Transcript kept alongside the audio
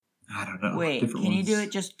I don't know. Wait, different can ones. you do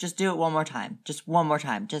it? Just do it one more time. Just one more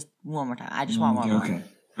time. Just one more time. I just want one more.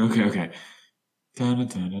 Okay.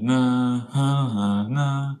 Da-da-da-da-na,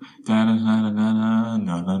 da-da-da-da-da,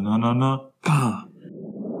 na-na-na-na-na, pa.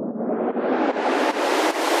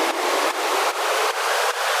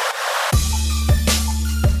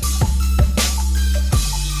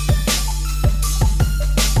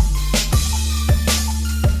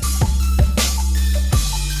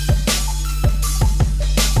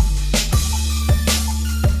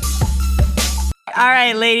 All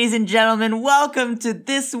right, ladies and gentlemen, welcome to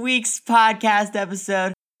this week's podcast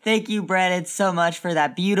episode. Thank you, Brandon, so much for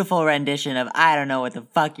that beautiful rendition of I don't know what the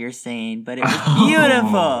fuck you're saying, but it was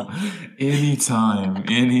beautiful. Anytime.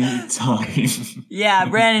 Yeah,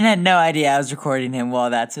 Brandon had no idea I was recording him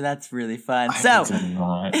while so that's really fun. So,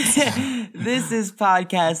 this is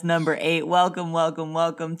podcast number 8.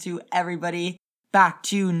 Welcome to everybody back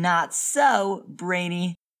to Not So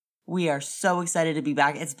Brainy. We are so excited to be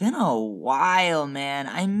back. It's been a while, man.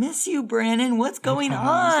 I miss you, Brandon. What's going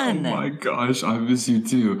on? Oh my gosh, I miss you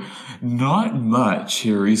too. Not much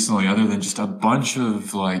here recently, other than just a bunch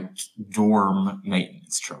of dorm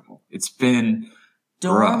maintenance trouble. It's been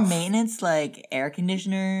dorm rough. Maintenance, like air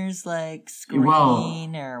conditioners, like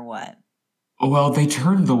screen or what? Well, they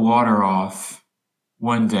turned the water off.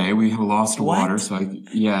 One day we lost water, so it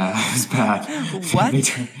was bad. What? they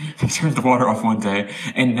turned the water off one day,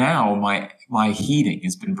 and now my heating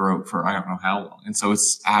has been broke for I don't know how long, and so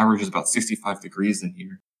it's averages about 65 degrees in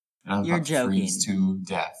here. And I'm You're about to joking. freeze to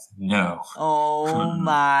death. No. Oh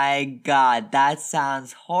my God, that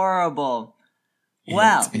sounds horrible.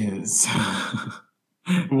 It is.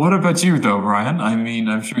 What about you, though, Brian? I mean,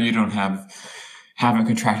 I'm sure you haven't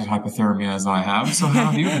contracted hypothermia as I have, so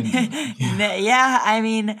how have you been doing? Yeah, I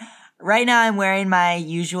mean, right now I'm wearing my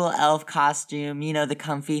usual elf costume, the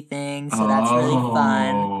comfy thing, so that's really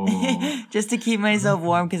fun. Just to keep myself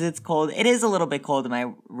warm because it's cold. It is a little bit cold in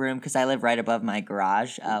my room because I live right above my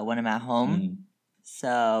garage when I'm at home.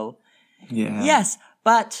 So, yes,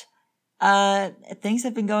 but things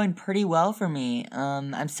have been going pretty well for me.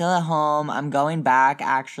 I'm still at home. I'm going back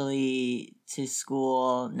actually to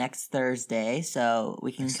school next Thursday, so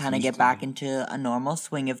we can kind of get back into a normal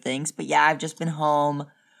swing of things. But yeah, I've just been home.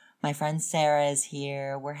 My friend Sarah is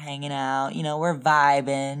here. We're hanging out. We're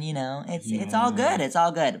vibing. It's all good. It's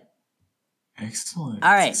all good. Excellent.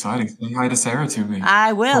 All right. It's exciting. Say hi to Sarah to me.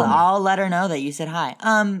 I will. I'll let her know that you said hi.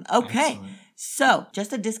 Okay. Excellent. So,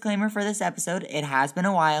 just a disclaimer for this episode. It has been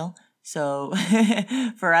a while. So,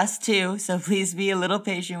 for us too. So, please be a little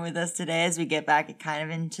patient with us today as we get back kind of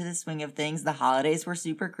into the swing of things. The holidays were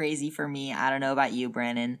super crazy for me. I don't know about you,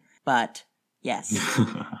 Brandon, but yes,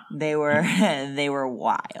 they were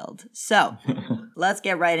wild. So, let's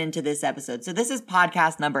get right into this episode. So, this is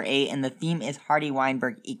podcast number 8, and the theme is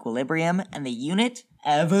Hardy-Weinberg Equilibrium, and the unit,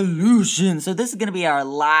 evolution. So, this is going to be our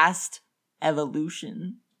last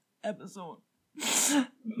evolution episode. I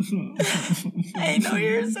know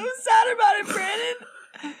you're so sad about it, Brandon.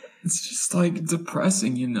 It's just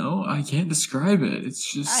depressing, I can't describe it.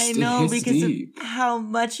 It's just I know it hits because deep. of how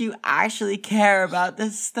much you actually care about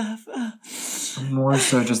this stuff. More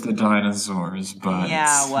so just the dinosaurs, but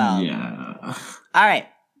yeah. All right.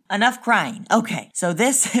 Enough crying. Okay, so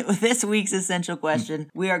this week's essential question,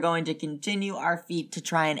 we are going to continue our feat to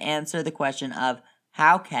try and answer the question of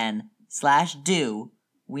how can/do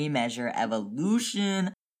we measure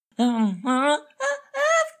evolution? Well,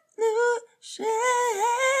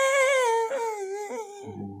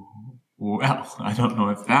 I don't know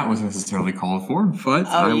if that was necessarily called for, but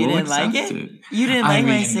I will accept it. You didn't like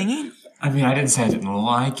my singing? I mean, I didn't say I didn't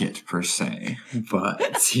like it per se, but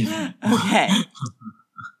Okay.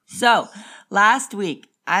 So, last week,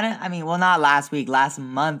 last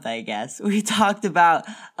month, I guess, we talked about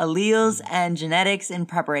alleles and genetics in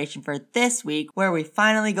preparation for this week, where we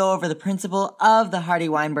finally go over the principle of the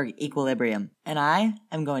Hardy-Weinberg Equilibrium. And I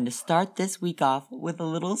am going to start this week off with a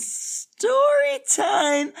little story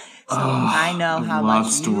time. So I know how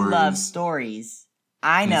much you love stories.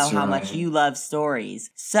 I know how much you love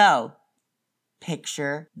stories. So,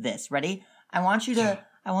 picture this. Ready? I want you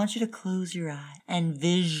to close your eye and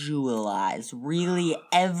visualize really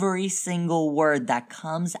every single word that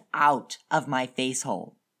comes out of my face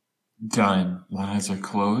hole. Done. My eyes are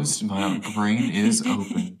closed. My brain is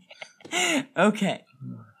open. Okay.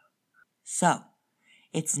 So,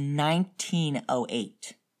 it's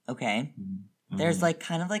 1908. Okay? Mm-hmm. There's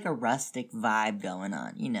kind of a rustic vibe going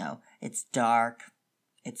on. It's dark.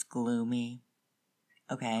 It's gloomy.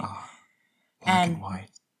 Okay? Oh, black and white.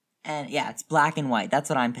 And yeah, it's black and white. That's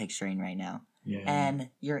what I'm picturing right now. Yeah. And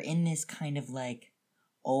you're in this kind of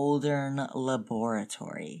Oldern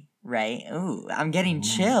Laboratory, right? Ooh, I'm getting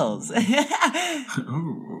chills.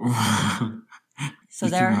 Ooh. So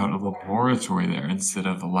Thinking there, about a laboratory there instead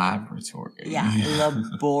of a laboratory. yeah,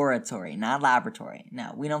 laboratory, not laboratory.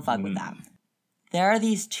 No, we don't fuck with that. There are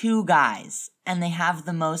these two guys, and they have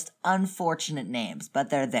the most unfortunate names, but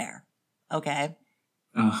they're there. Okay?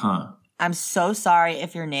 Uh-huh. I'm so sorry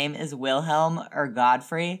if your name is Wilhelm or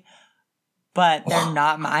Godfrey, but they're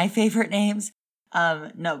not my favorite names.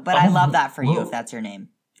 No, but I love that for you if that's your name.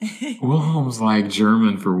 Wilhelm's like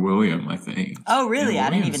German for William, I think. Oh, really? And I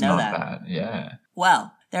didn't even know William's that. not bad. Yeah.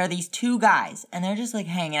 Well, there are these two guys, and they're just like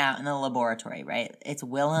hanging out in the laboratory, right? It's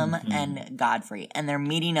Wilhelm and Godfrey, and they're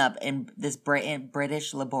meeting up in this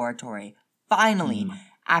British laboratory. Finally,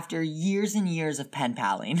 after years and years of pen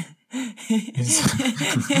paling.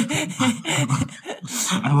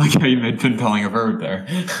 I like how you made pen paling a verb there.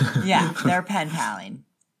 Yeah, they're pen paling.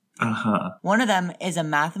 Uh-huh. One of them is a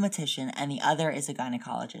mathematician, and the other is a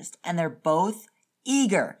gynecologist, and they're both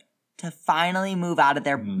eager to finally move out of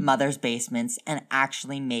their mother's basements and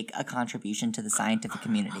actually make a contribution to the scientific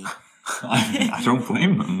community. I don't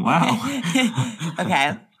blame them. Wow.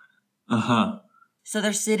 Okay. Uh-huh. So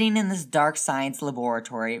they're sitting in this dark science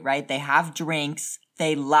laboratory, right? They have drinks,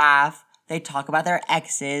 they laugh, they talk about their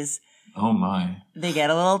exes. Oh, my. They get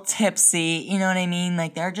a little tipsy, you know what I mean?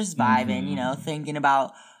 Like they're just vibing, you know, thinking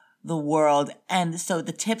about the world. And so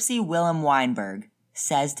the tipsy Willem Weinberg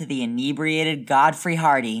says to the inebriated Godfrey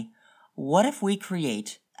Hardy, what if we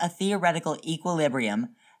create a theoretical equilibrium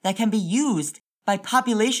that can be used by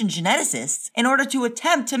population geneticists in order to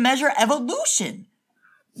attempt to measure evolution?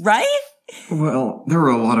 Right? Well, there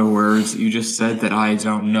were a lot of words that you just said that I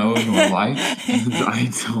don't know nor like, and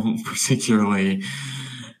I don't particularly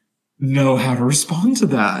know how to respond to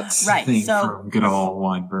that thing from good old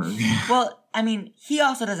Weinberg. Well, I mean, he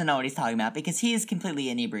also doesn't know what he's talking about because he is completely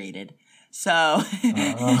inebriated. So...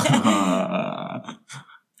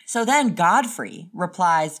 So then Godfrey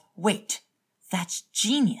replies, wait, that's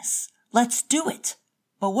genius. Let's do it.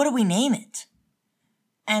 But what do we name it?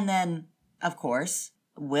 And then, of course,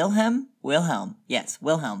 Wilhelm, yes,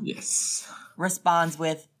 responds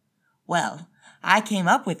with, well, I came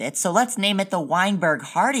up with it, so let's name it the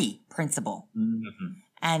Weinberg-Hardy principle.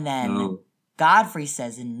 And then Godfrey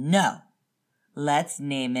says, no, let's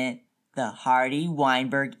name it the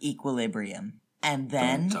Hardy-Weinberg Equilibrium. And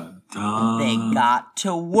then they got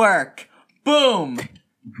to work. Boom!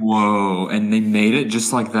 Whoa, and they made it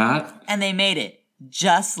just like that? And they made it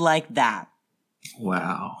just like that.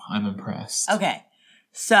 Wow, I'm impressed. Okay,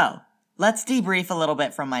 so let's debrief a little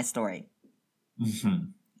bit from my story.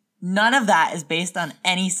 None of that is based on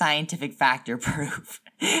any scientific fact or proof.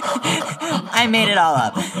 I made it all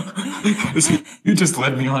up. You just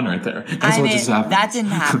led me on right there. That's what just happened. That didn't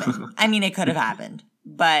happen. I mean, it could have happened,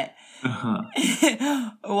 but...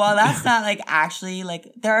 well, that's not like actually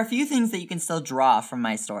like there are a few things that you can still draw from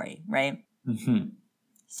my story, right?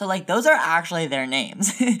 So like those are actually their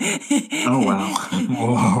names. Oh wow.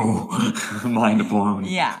 Whoa. Mind blown.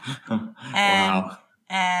 Yeah. Wow.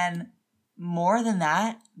 And more than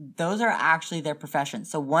that, those are actually their professions.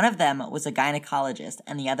 So one of them was a gynecologist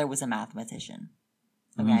and the other was a mathematician.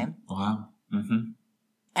 Okay? Wow.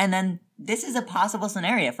 And then this is a possible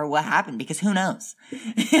scenario for what happened because who knows?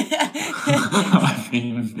 I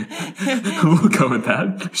mean, we'll go with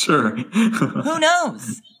that. Sure. Who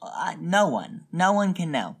knows? No one. No one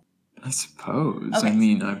can know. I suppose. Okay. I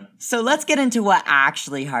mean, so let's get into what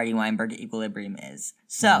actually Hardy-Weinberg Equilibrium is.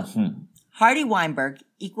 So, Hardy-Weinberg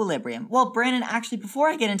Equilibrium. Well, Brandon, actually, before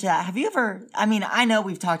I get into that, have you ever, I mean, I know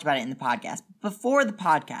we've talked about it in the podcast. Before the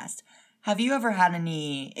podcast, have you ever had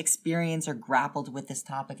any experience or grappled with this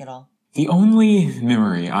topic at all? The only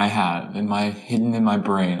memory I have hidden in my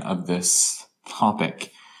brain of this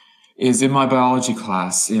topic is in my biology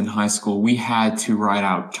class in high school, we had to write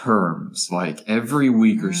out terms like every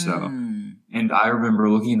week or so. And I remember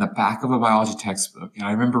looking in the back of a biology textbook and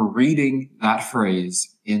I remember reading that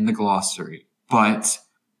phrase in the glossary, but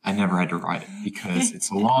I never had to write it because it's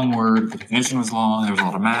a long word. The definition was long. There was a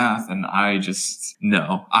lot of math and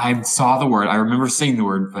no. I saw the word. I remember seeing the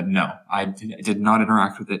word, but no, I did not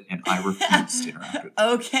interact with it and I refused to interact with it.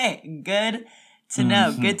 Okay. Good to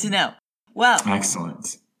know. Good to know. Well.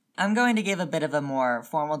 Excellent. I'm going to give a bit of a more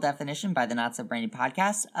formal definition by the Not So Brainy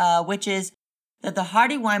podcast, which is that the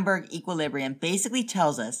Hardy-Weinberg Equilibrium basically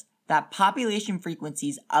tells us that population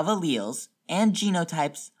frequencies of alleles and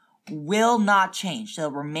genotypes will not change.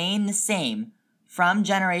 They'll remain the same from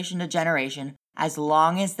generation to generation as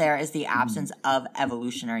long as there is the absence of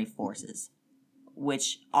evolutionary forces,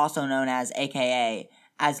 which also known as AKA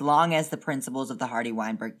as long as the principles of the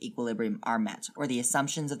Hardy-Weinberg equilibrium are met, or the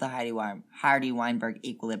assumptions of the Hardy-Weinberg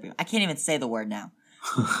equilibrium. I can't even say the word now.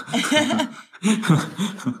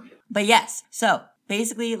 But yes, so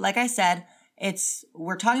basically, like I said,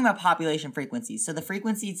 we're talking about population frequencies. So the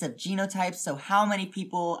frequencies of genotypes, so how many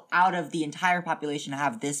people out of the entire population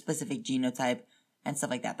have this specific genotype and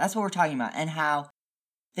stuff like that. That's what we're talking about, and how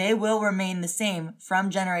they will remain the same from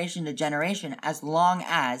generation to generation as long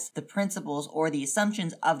as the principles or the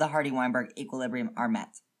assumptions of the Hardy-Weinberg equilibrium are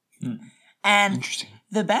met. And Interesting.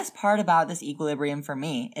 the best part about this equilibrium for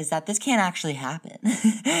me is that this can't actually happen.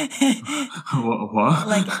 What?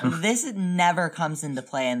 Like, this never comes into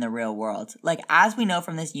play in the real world. Like, as we know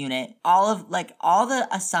from this unit, all the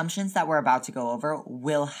assumptions that we're about to go over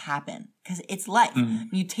will happen because it's life.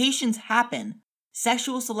 Mutations happen.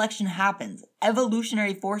 Sexual selection happens.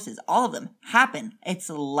 Evolutionary forces, all of them happen. It's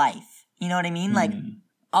life. You know what I mean? Like,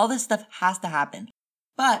 all this stuff has to happen.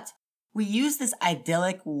 But we use this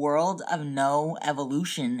idyllic world of no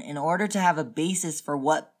evolution in order to have a basis for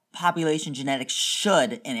what population genetics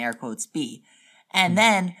should, in air quotes, be. And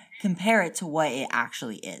then compare it to what it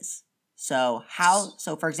actually is. So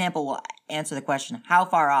for example, we'll answer the question, how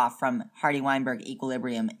far off from Hardy-Weinberg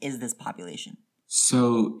equilibrium is this population?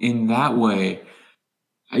 So in that way,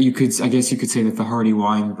 I guess you could say that the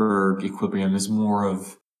Hardy-Weinberg equilibrium is more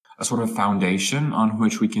of a sort of foundation on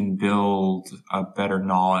which we can build a better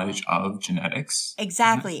knowledge of genetics.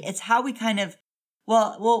 Exactly. It's how we kind of,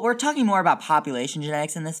 well, we're talking more about population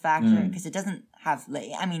genetics in this factor because it doesn't have,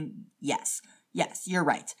 I mean, yes, you're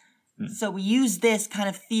right. So we use this kind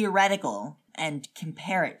of theoretical and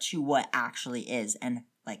compare it to what actually is. And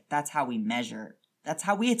like, that's how we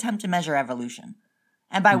attempt to measure evolution.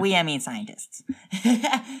 And by we, I mean scientists.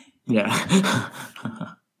 Yeah.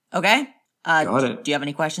 Okay. Got it. Do you have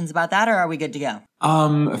any questions about that, or are we good to go?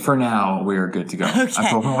 For now, we're good to go. Okay. I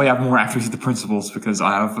probably have more after we see the principles because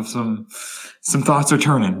I have some thoughts are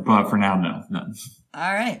turning, but for now, no, none.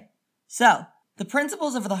 All right. So the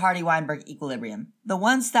principles of the Hardy-Weinberg equilibrium, the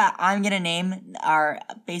ones that I'm going to name are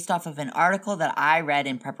based off of an article that I read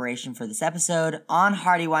in preparation for this episode on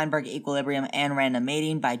Hardy-Weinberg equilibrium and random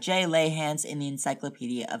mating by J. Lehans in the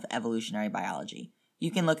Encyclopedia of Evolutionary Biology. You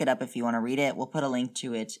can look it up if you want to read it. We'll put a link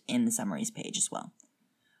to it in the summaries page as well.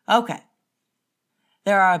 Okay.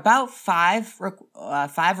 There are about five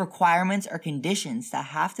requirements or conditions that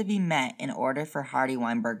have to be met in order for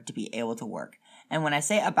Hardy-Weinberg to be able to work. And when I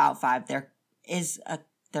say about five, there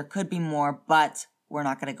could be more, but we're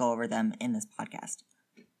not going to go over them in this podcast.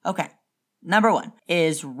 Okay. Number 1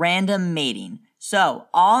 is random mating. So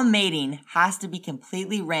all mating has to be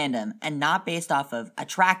completely random and not based off of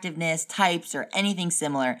attractiveness, types, or anything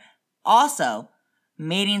similar. Also,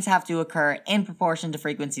 matings have to occur in proportion to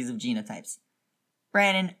frequencies of genotypes.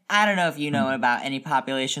 Brandon, I don't know if you know about any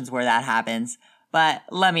populations where that happens, but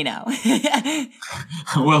let me know.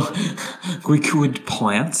 Well, would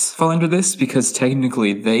plants fall under this? Because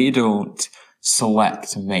technically they don't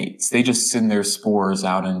select mates. They just send their spores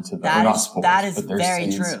out into the that is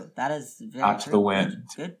very true. That is very out true. to the wind.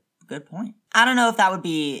 Good point. I don't know if that would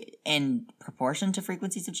be in proportion to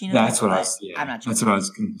frequencies of genotypes. That's what I'm not sure. That's what I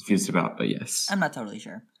was confused about, but yes. I'm not totally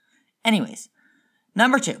sure. Anyways,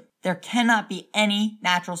 number 2, there cannot be any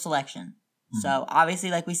natural selection. So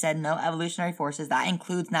obviously, like we said, no evolutionary forces. That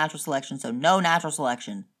includes natural selection. So no natural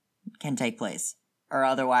selection can take place, or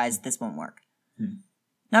otherwise this won't work.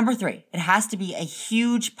 Number 3, it has to be a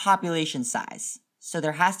huge population size. So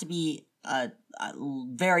there has to be a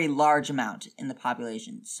very large amount in the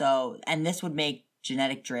population. So, and this would make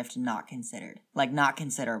genetic drift not considered, like not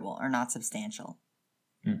considerable or not substantial.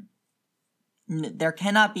 There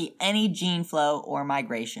cannot be any gene flow or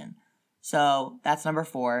migration. So that's number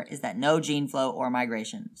 4, is that no gene flow or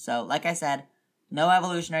migration. So like I said, no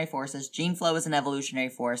evolutionary forces. Gene flow is an evolutionary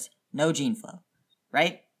force. No gene flow,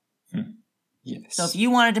 right? Yes. So if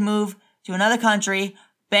you wanted to move to another country,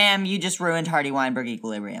 bam, you just ruined Hardy-Weinberg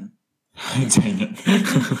equilibrium. Dang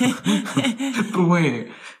it. But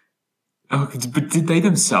wait. Oh, but did they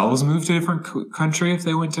themselves move to a different country if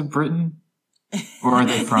they went to Britain? Or are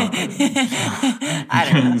they from Britain? I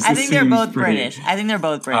don't know. I think they're both British.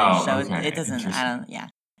 Oh, so okay. it doesn't,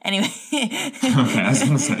 Anyway. Okay, I was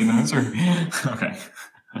going to say, those are, okay.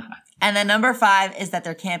 And then number 5 is that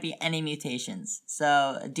there can't be any mutations.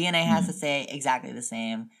 So DNA has to stay exactly the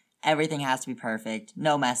same. Everything has to be perfect.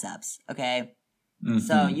 No mess ups. Okay.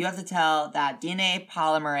 So you have to tell that DNA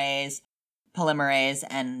polymerase,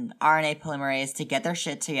 and RNA polymerase to get their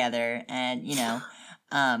shit together. And,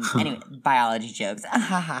 anyway, biology jokes. Hardy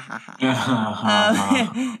har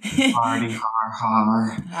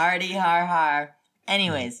har. Hardy har har.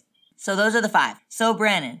 Anyways. So those are the 5. So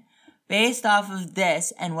Brandon, based off of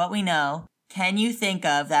this and what we know, can you think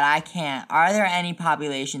of that I can't? Are there any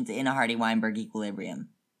populations in a Hardy-Weinberg equilibrium?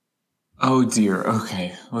 Oh dear.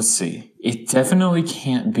 Okay, let's see. It definitely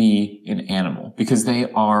can't be an animal because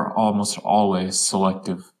they are almost always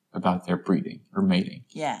selective about their breeding or mating.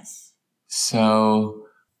 Yes. So,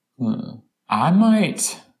 I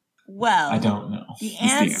might. Well, I don't know. The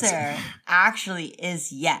What's answer actually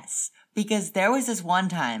is yes, because there was this one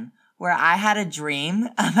time where I had a dream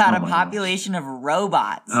about a population of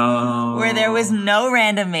robots where there was no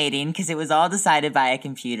random mating because it was all decided by a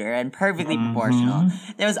computer and perfectly proportional.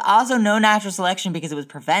 There was also no natural selection because it was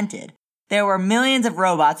prevented. There were millions of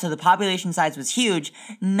robots, so the population size was huge.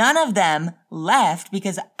 None of them left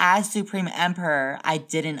because as Supreme Emperor, I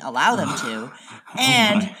didn't allow them to.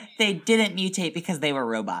 And they didn't mutate because they were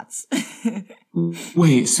robots.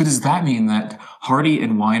 Wait, so does that mean that Hardy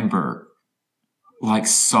and Weinberg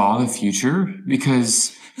saw the future?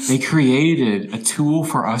 Because they created a tool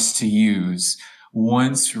for us to use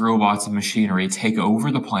once robots and machinery take over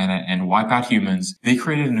the planet and wipe out humans. They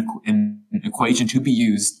created an equation to be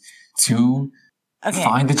used to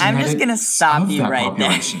find the genetics. I'm just gonna stop you right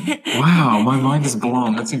there. Wow, my mind is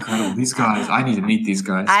blown. That's incredible. These guys, I need to meet these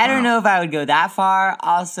guys. I don't know if I would go that far.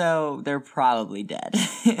 Also, they're probably dead.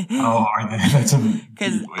 Oh, are they? That's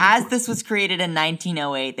because as this was created in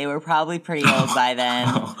 1908, they were probably pretty old by then.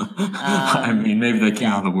 I mean, maybe they came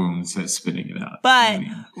out of the womb spitting it out. But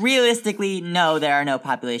realistically, no, there are no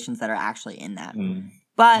populations that are actually in that.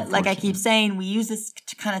 But like I keep saying, we use this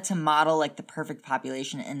to model the perfect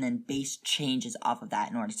population and then base changes off of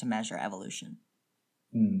that in order to measure evolution.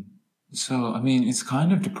 So, I mean, it's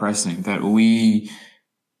kind of depressing that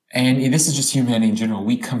and this is just humanity in general,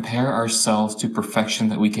 we compare ourselves to perfection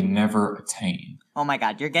that we can never attain. Oh my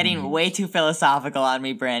God, you're getting way too philosophical on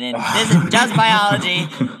me, Brandon. This is just biology.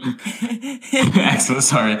 Excellent,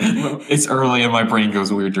 sorry. It's early and my brain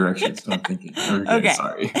goes weird directions, so I'm thinking. Okay.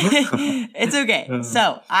 Sorry. It's okay.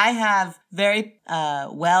 So, I have very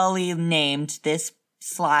wellly named this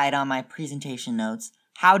slide on my presentation notes.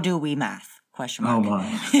 How do we math? ? Oh my.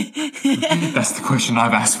 That's the question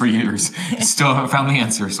I've asked for years. Still haven't found the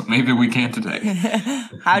answer, so maybe we can today.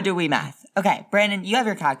 How do we math? Okay, Brandon, you have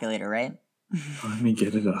your calculator, right? Let me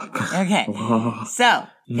get it up. Okay. So,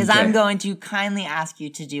 because I'm going to kindly ask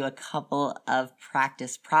you to do a couple of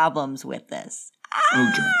practice problems with this.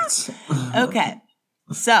 Oh, dreads. Okay.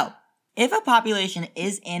 So, if a population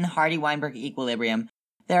is in Hardy-Weinberg equilibrium,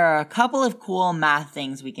 there are a couple of cool math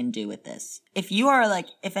things we can do with this. If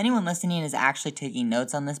anyone listening is actually taking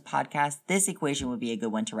notes on this podcast, this equation would be a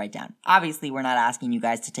good one to write down. Obviously, we're not asking you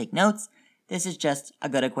guys to take notes. This is just a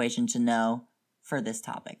good equation to know for this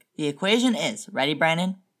topic. The equation is, ready,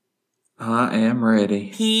 Brandon? I am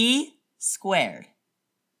ready. P squared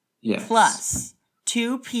plus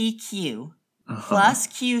 2pq plus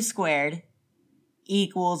q squared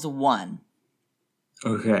equals 1.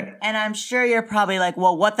 Okay. And I'm sure you're probably like,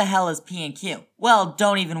 well, what the hell is P and Q? Well,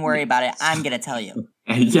 don't even worry about it. I'm going to tell you.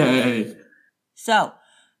 Yay. So,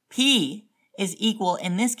 P is equal,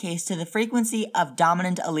 in this case, to the frequency of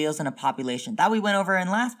dominant alleles in a population. That we went over in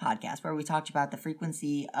last podcast where we talked about the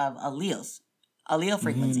frequency of allele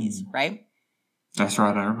frequencies, right? That's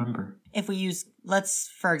right, I remember. If we let's,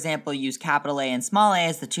 for example, use capital A and small a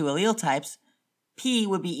as the two allele types, P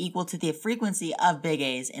would be equal to the frequency of big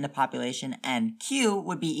A's in a population, and Q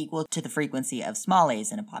would be equal to the frequency of small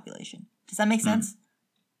A's in a population. Does that make sense?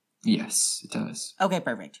 Yes, it does. Okay,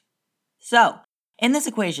 perfect. So, in this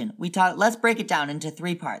equation, let's break it down into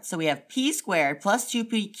 3 parts. So we have P squared plus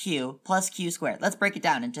 2pq plus Q squared. Let's break it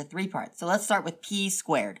down into 3 parts. So let's start with P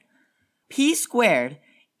squared. P squared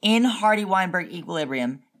in Hardy-Weinberg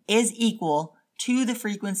equilibrium is equal to the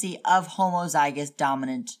frequency of homozygous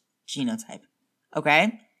dominant genotype.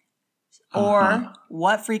 Okay? Or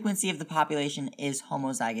what frequency of the population is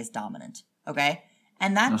homozygous dominant. Okay?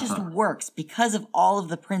 And that just works because of all of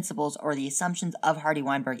the principles or the assumptions of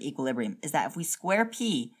Hardy-Weinberg equilibrium, is that if we square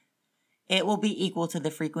P, it will be equal to the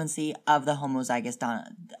frequency of the homozygous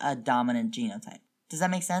dominant genotype. Does that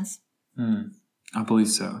make sense? I believe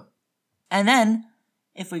so. And then,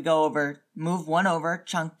 if we move one over,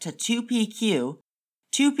 chunk to 2pq,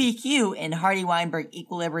 2pq in Hardy-Weinberg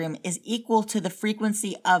equilibrium is equal to the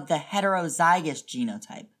frequency of the heterozygous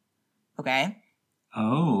genotype. Okay?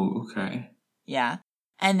 Oh, okay. Yeah.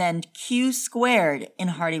 And then Q squared in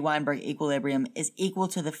Hardy-Weinberg equilibrium is equal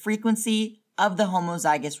to the frequency of the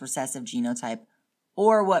homozygous recessive genotype,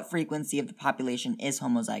 or what frequency of the population is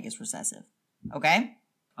homozygous recessive. Okay?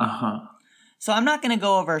 Uh-huh. So I'm not going to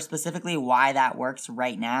go over specifically why that works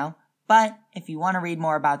right now, But if you want to read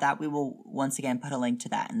more about that, we will once again put a link to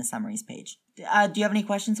that in the summaries page. Do you have any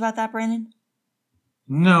questions about that, Brandon?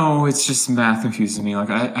 No, it's just math confuses me. Like,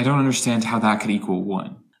 I don't understand how that could equal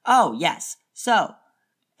 1. Oh, yes. So,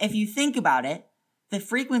 if you think about it, the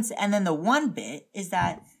frequency, and then the 1 bit is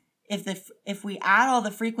that if we add all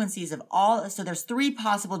the frequencies of all, so there's 3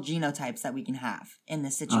 possible genotypes that we can have in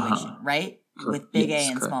this situation, right? With big A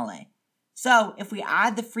and small a. So, if we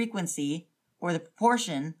add the frequency or the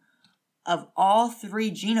proportion of all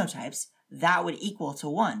 3 genotypes, that would equal to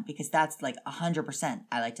 1, because that's like 100%,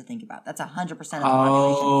 I like to think about. That's 100% of the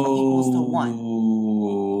population equals to 1.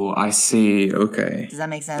 Oh, I see. Okay. Does that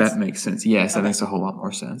make sense? That makes sense. Yes, that makes a whole lot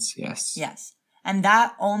more sense. Yes. Yes. And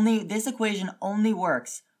this equation only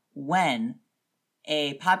works when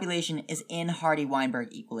a population is in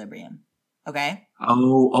Hardy-Weinberg equilibrium. Okay?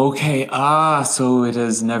 Oh, okay. So it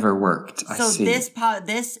has never worked. I see.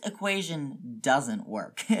 This equation doesn't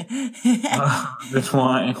work.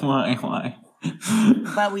 Why?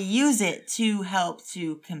 But we use it to help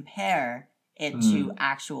to compare it to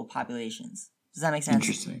actual populations. Does that make sense?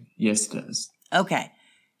 Interesting. Yes, it does. Okay.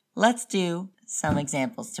 Let's do some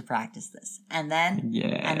examples to practice this. And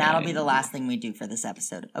that'll be the last thing we do for this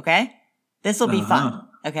episode. Okay? This will be fun.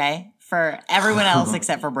 Okay? For everyone else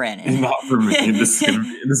except for Brandon. Not for me. This is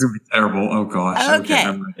gonna be terrible. Oh gosh. Okay.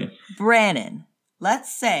 I'm ready. Brandon,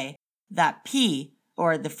 let's say that P,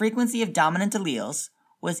 or the frequency of dominant alleles,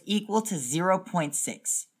 was equal to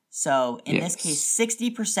 0.6. So in this case,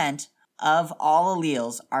 60% of all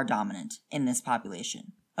alleles are dominant in this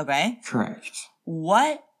population. Okay? Correct.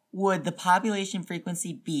 What would the population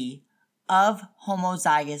frequency be of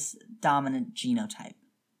homozygous dominant genotype?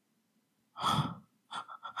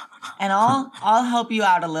 And I'll help you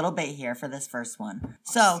out a little bit here for this first one.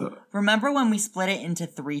 So remember when we split it into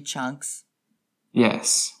 3 chunks?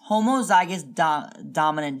 Yes. Homozygous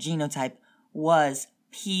dominant genotype was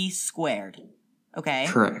P squared. Okay?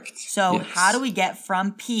 Correct. So how do we get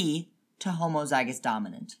from P to homozygous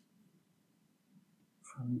dominant?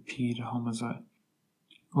 From P to homozygous.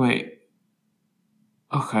 Wait.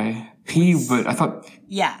 Okay. P, but I thought.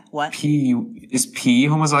 Yeah, what? P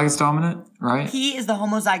homozygous dominant, right? P is the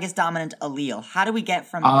homozygous dominant allele. How do we get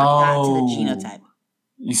from that to the genotype?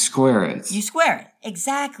 You square it. You square it.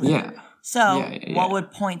 Exactly. Yeah. So, what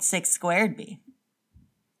would 0.6 squared be?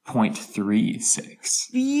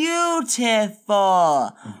 0.36.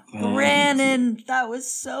 Beautiful. Brandon, that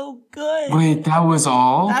was so good. Wait, that was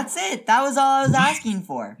all? That's it. That was all I was asking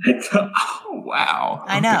for. Oh, wow.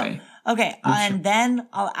 I know. Okay, and then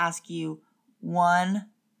I'll ask you one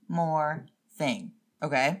more thing.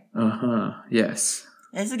 Okay? Yes.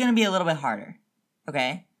 This is going to be a little bit harder.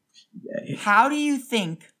 Okay? Yay. How do you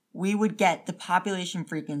think we would get the population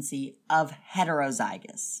frequency of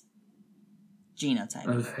heterozygous genotype?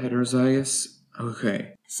 Of heterozygous?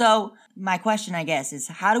 Okay. So, my question, I guess, is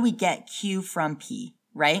how do we get Q from P,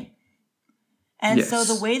 right? And so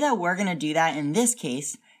the way that we're going to do that in this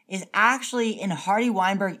case is actually in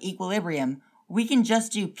Hardy-Weinberg Equilibrium, we can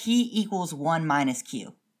just do P equals 1 minus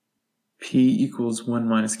Q. P equals 1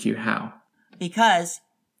 minus Q. How? Because,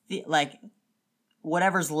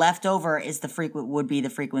 whatever's left over is would be the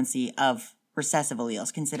frequency of recessive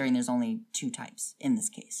alleles, considering there's only 2 types in this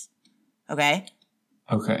case. Okay?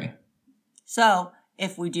 Okay. So,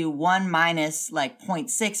 if we do 1 minus,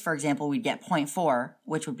 0.6, for example, we'd get 0.4,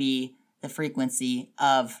 which would be the frequency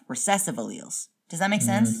of recessive alleles. Does that make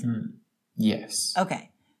sense? Yes.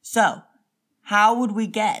 Okay. So, how would we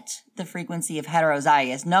get the frequency of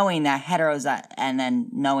heterozygous, knowing that and then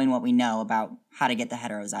knowing what we know about how to get the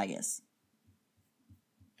heterozygous?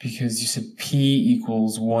 Because you said P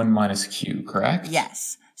equals 1 minus Q, correct?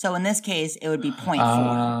 Yes. So in this case, it would be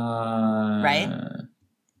 0.4. Right?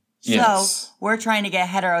 Yes. So we're trying to get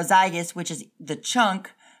heterozygous, which is the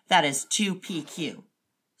chunk that is 2PQ.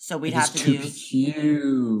 So we'd have to do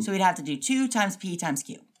 2PQ. So we'd have to do 2 times P times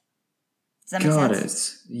Q. Does that make sense? Got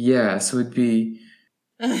it. Yeah, so it'd be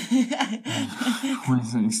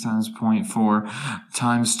 26 times 0.4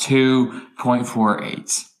 times 2,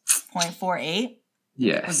 0.48. 0.48?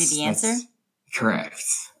 Yes. Would be the answer? Correct.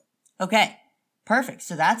 Okay. Perfect.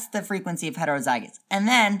 So that's the frequency of heterozygous. And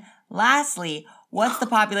then, lastly, what's the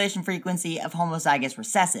population frequency of homozygous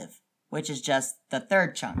recessive? Which is just the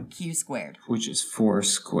third chunk, Q squared. Which is 4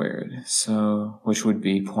 squared. So, which would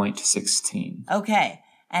be 0.16. Okay.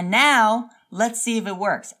 And now, let's see if it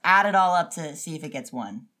works. Add it all up to see if it gets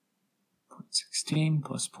 1. 0.16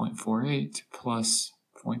 plus 0.48 plus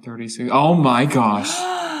 0.36. Oh my gosh.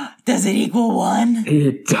 Does it equal 1?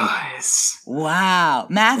 It does. Wow.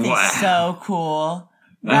 Math is so cool.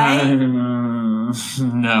 Right? No,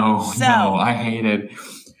 I hate it.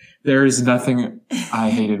 There is nothing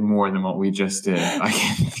I hated more than what we just did. I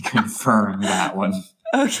can confirm that one.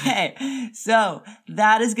 Okay, so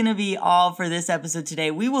that is going to be all for this episode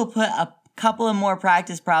today. We will put a couple of more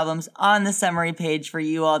practice problems on the summary page for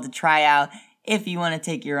you all to try out if you want to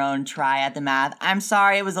take your own try at the math. I'm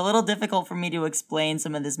sorry, it was a little difficult for me to explain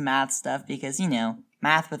some of this math stuff because,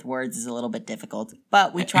 math with words is a little bit difficult,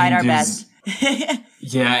 but we tried our best.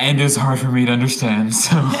 Yeah, and it's hard for me to understand,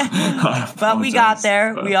 so but we got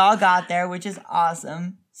there. We all got there, which is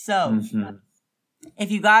awesome. So,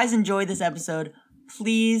 if you guys enjoyed this episode,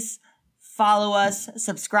 please follow us,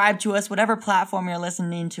 subscribe to us, whatever platform you're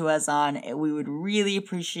listening to us on. We would really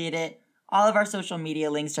appreciate it. All of our social media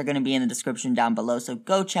links are going to be in the description down below, so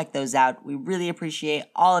go check those out. We really appreciate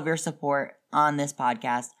all of your support on this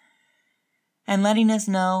podcast. And letting us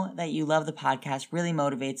know that you love the podcast really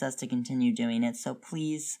motivates us to continue doing it. So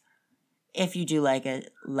please, if you do like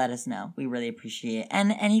it, let us know. We really appreciate it.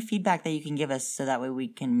 And any feedback that you can give us so that way we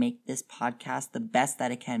can make this podcast the best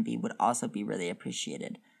that it can be would also be really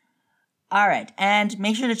appreciated. All right. And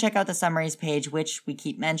make sure to check out the summaries page, which we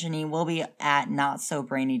keep mentioning. We'll be at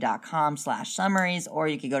notsobrainy.com/summaries, or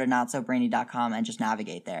you could go to notsobrainy.com and just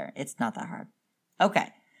navigate there. It's not that hard.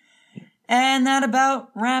 Okay. And that about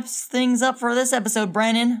wraps things up for this episode.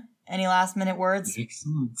 Brandon, any last minute words?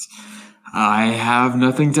 Excellent. I have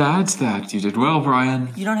nothing to add to that. You did well,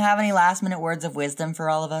 Brian. You don't have any last minute words of wisdom for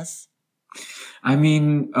all of us? I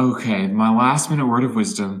mean, okay, my last minute word of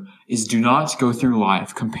wisdom is do not go through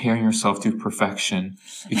life comparing yourself to perfection,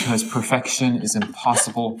 because perfection is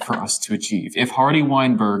impossible for us to achieve. If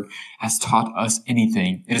Hardy-Weinberg has taught us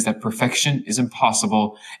anything, it is that perfection is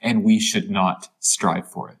impossible and we should not strive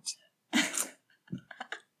for it.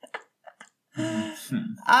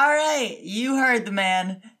 All right, you heard the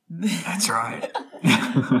man. That's right.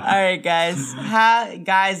 All right, guys.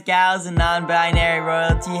 Guys, gals, and non-binary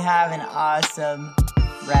royalty, have an awesome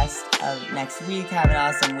rest of next week. Have an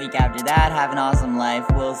awesome week after that. Have an awesome life.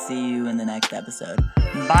 We'll see you in the next episode.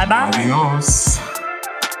 Bye-bye. Adios.